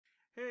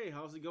Hey,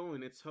 how's it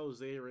going? It's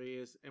Jose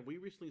Reyes, and we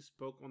recently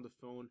spoke on the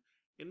phone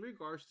in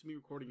regards to me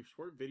recording a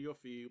short video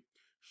for you,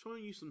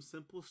 showing you some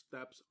simple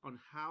steps on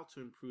how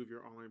to improve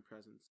your online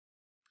presence.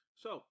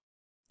 So,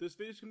 this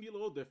video is going to be a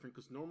little different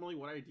because normally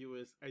what I do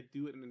is I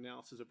do an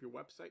analysis of your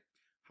website.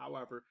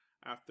 However,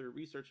 after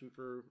researching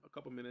for a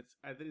couple minutes,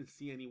 I didn't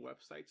see any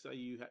websites that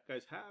you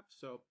guys have.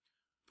 So,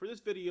 for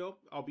this video,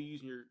 I'll be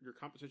using your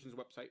competition's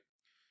website,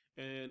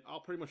 and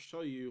I'll pretty much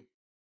show you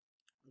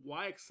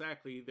why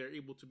exactly they're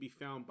able to be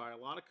found by a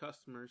lot of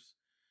customers,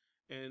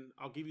 and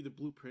I'll give you the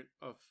blueprint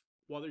of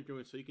what they're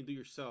doing so you can do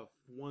yourself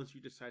once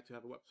you decide to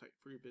have a website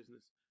for your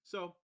business.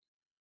 So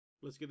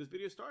let's get this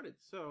video started.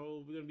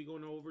 So we're going to be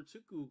going over to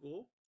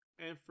Google,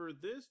 and for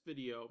this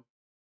video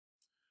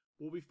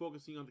we'll be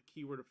focusing on the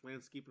keyword of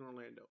landscape in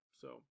Orlando.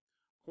 So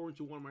according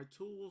to one of my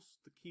tools,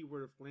 the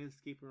keyword of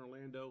landscape in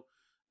Orlando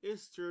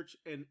is searched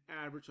an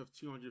average of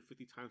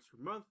 250 times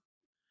per month.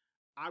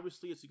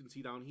 Obviously, as you can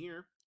see down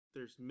here,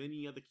 there's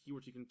many other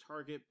keywords you can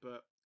target,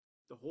 but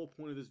the whole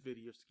point of this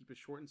video is to keep it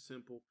short and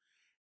simple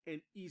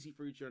and easy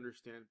for you to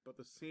understand. But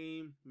the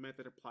same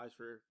method applies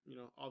for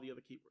all the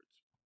other keywords.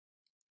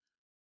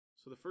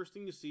 So the first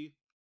thing you see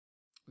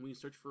when you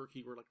search for a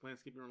keyword like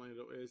landscape in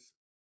Orlando is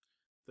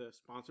the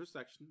sponsor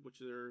section,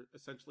 which are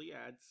essentially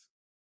ads.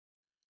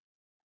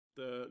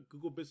 The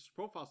Google Business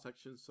Profile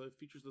section, so it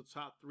features the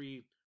top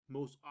 3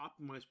 most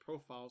optimized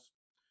profiles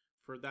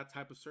for that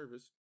type of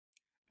service.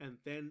 And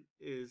then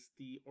is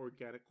the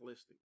organic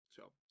listing.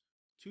 So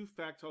 2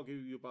 facts I'll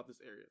give you about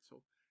this area.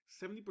 So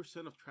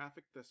 70% of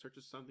traffic that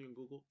searches something on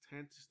Google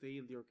tends to stay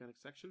in the organic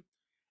section,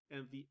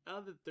 and the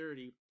other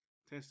 30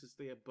 tends to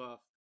stay above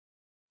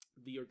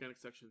the organic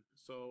section.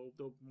 So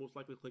they'll most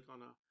likely click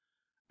on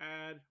a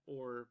ad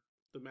or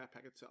the map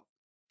pack itself.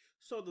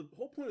 So the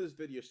whole point of this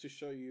video is to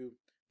show you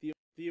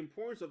the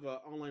importance of an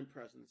online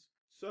presence.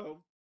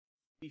 So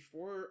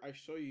before I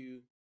show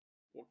you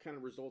what kind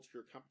of results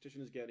your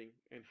competition is getting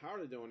and how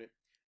they're doing it,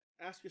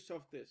 ask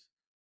yourself this.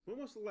 When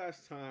was the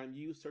last time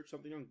you searched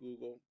something on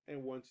Google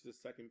and went to the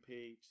second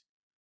page,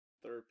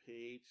 third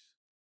page?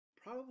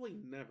 Probably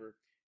never.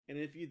 And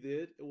if you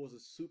did, it was a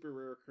super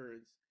rare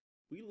occurrence.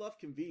 We love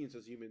convenience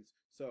as humans,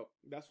 so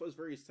that's why it's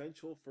very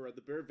essential for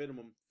the bare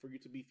minimum for you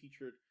to be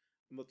featured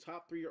on the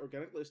top 3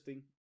 organic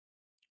listing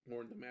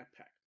or in the map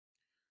pack.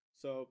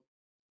 So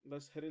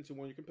let's head into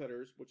one of your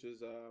competitors, which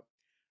is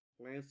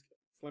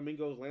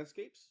Flamingo's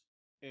Landscapes.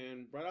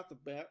 And right off the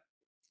bat,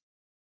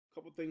 a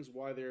couple things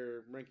why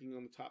they're ranking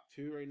on the top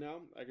 2 right now.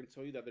 I can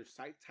tell you that their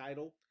site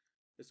title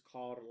is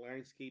called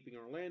Landscaping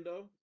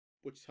Orlando,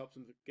 which helps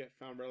them to get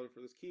found relevant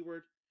for this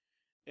keyword.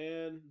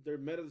 And their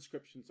meta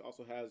descriptions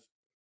also has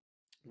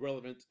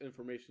relevant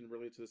information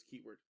related to this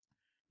keyword.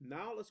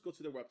 Now let's go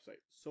to their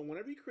website. So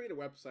whenever you create a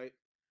website,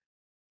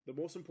 the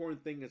most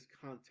important thing is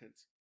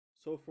content.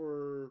 So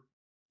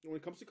when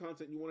it comes to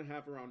content, you want to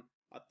have around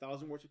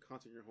 1,000 words of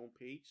content on your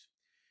homepage.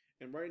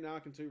 And right now, I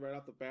can tell you right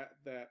off the bat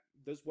that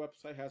this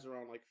website has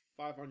around like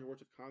 500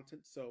 words of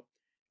content. So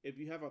if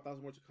you have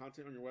 1,000 words of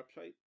content on your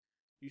website,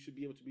 you should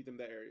be able to beat them in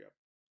that area.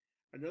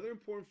 Another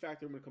important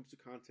factor when it comes to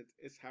content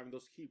is having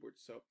those keywords.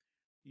 So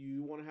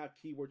you want to have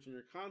keywords in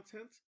your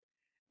content,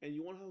 and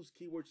you want to have those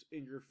keywords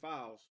in your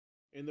files.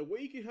 And the way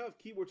you can have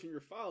keywords in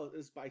your files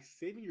is by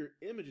saving your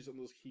images on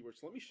those keywords.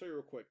 So let me show you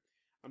real quick.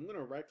 I'm going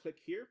to right click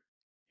here,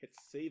 hit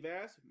save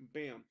as,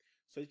 bam.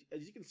 So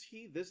as you can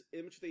see, this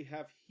image they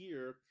have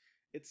here,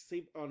 it's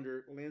saved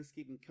under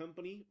Landscaping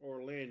Company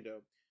Orlando.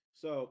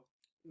 So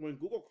when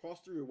Google crawls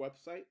through your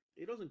website,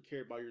 it doesn't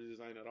care about your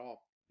design at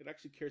all. It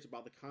actually cares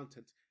about the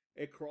content.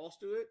 It crawls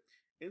through it,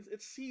 and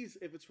it sees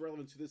if it's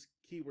relevant to this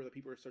keyword that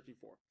people are searching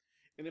for.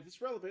 And if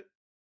it's relevant,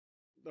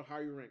 the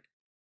higher you rank.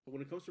 But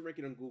when it comes to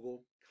ranking on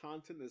Google,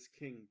 content is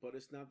king, but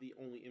it's not the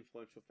only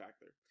influential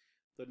factor.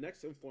 The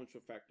next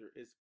influential factor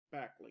is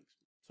backlinks.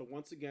 So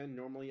once again,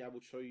 normally I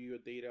would show you a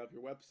data of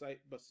your website,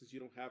 but since you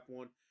don't have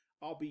one,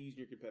 I'll be using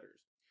your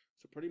competitors.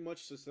 So pretty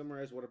much to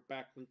summarize what a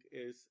backlink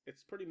is,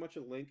 it's pretty much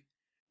a link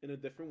in a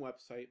different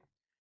website,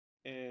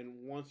 and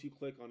once you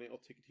click on it, it'll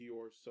take you to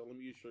yours. So let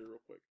me just show you real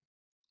quick.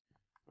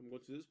 I'm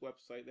going to this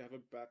website. They have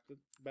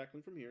a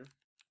backlink from here.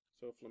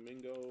 So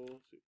Flamingo.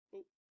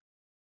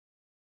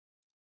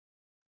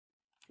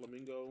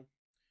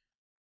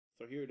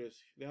 So here it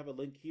is. They have a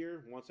link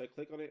here. Once I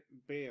click on it,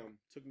 bam,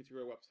 took me to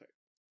their website.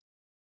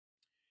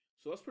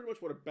 So that's pretty much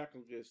what a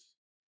backlink is.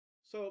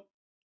 So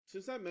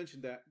since I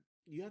mentioned that,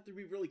 you have to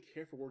be really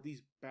careful where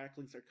these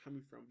backlinks are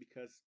coming from,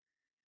 because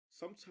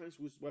sometimes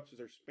these websites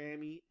are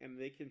spammy and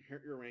they can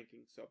hurt your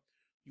ranking. So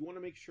you want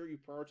to make sure you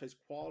prioritize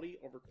quality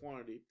over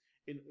quantity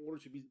in order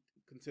to be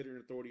considered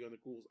an authority on the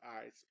Google's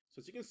eyes.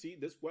 So as you can see,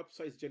 this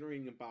website is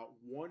generating about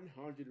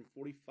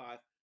 145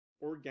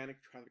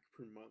 organic traffic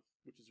per month,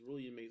 which is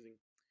really amazing.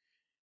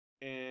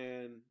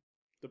 And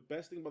the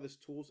best thing about this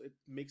tool is it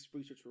makes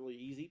research really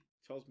easy.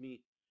 It tells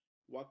me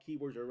what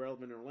keywords are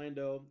relevant in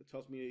Orlando. It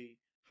tells me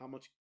how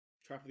much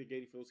traffic they're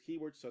getting for those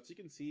keywords. So as you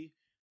can see,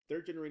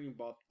 they're generating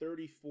about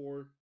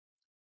 34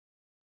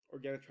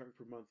 organic traffic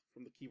per month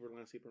from the keyword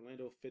landscape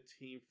Orlando,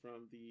 15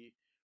 from the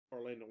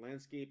Orlando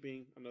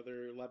Landscaping,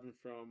 another 11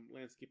 from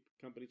Landscape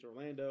Companies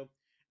Orlando,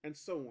 and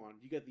so on.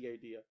 You get the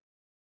idea.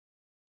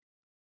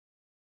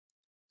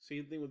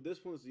 Same thing with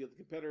this one is the other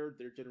competitor.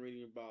 They're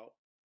generating about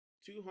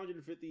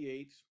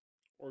 258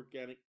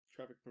 organic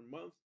traffic per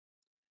month,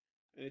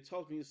 and it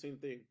tells me the same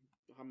thing,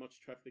 how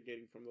much traffic they're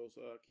getting from those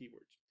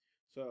keywords.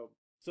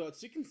 So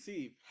as you can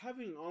see,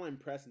 having an online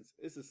presence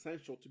is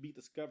essential to be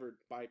discovered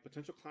by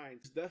potential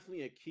clients. It's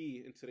definitely a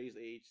key in today's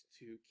age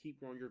to keep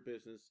growing your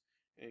business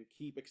and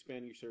keep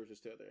expanding your services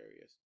to other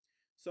areas.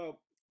 So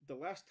the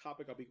last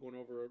topic I'll be going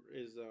over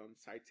is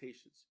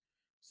citations.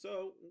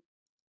 So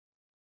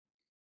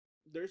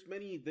there's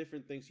many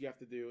different things you have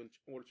to do in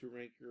order to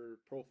rank your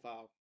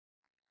profile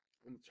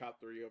on the top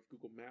 3 of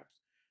Google Maps.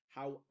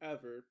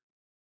 However,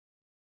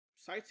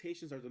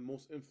 citations are the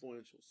most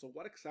influential. So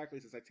what exactly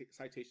is a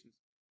citations?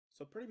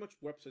 So pretty much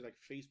websites like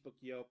Facebook,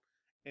 Yelp,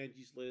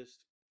 Angie's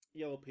List,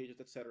 Yellow Pages,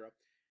 etc.,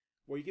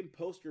 where you can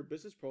post your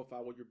business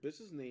profile with your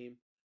business name,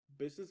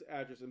 business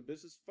address, and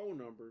business phone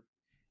number,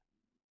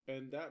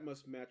 and that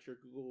must match your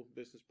Google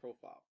business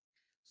profile.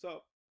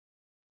 So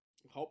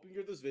I hope you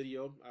enjoyed this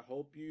video. I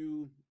hope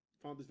you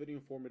found this video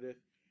informative.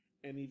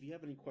 And if you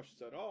have any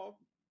questions at all,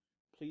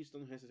 please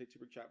don't hesitate to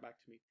reach out back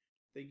to me.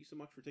 Thank you so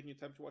much for taking your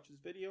time to watch this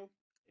video,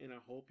 and I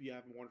hope you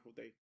have a wonderful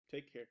day.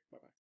 Take care. Bye-bye.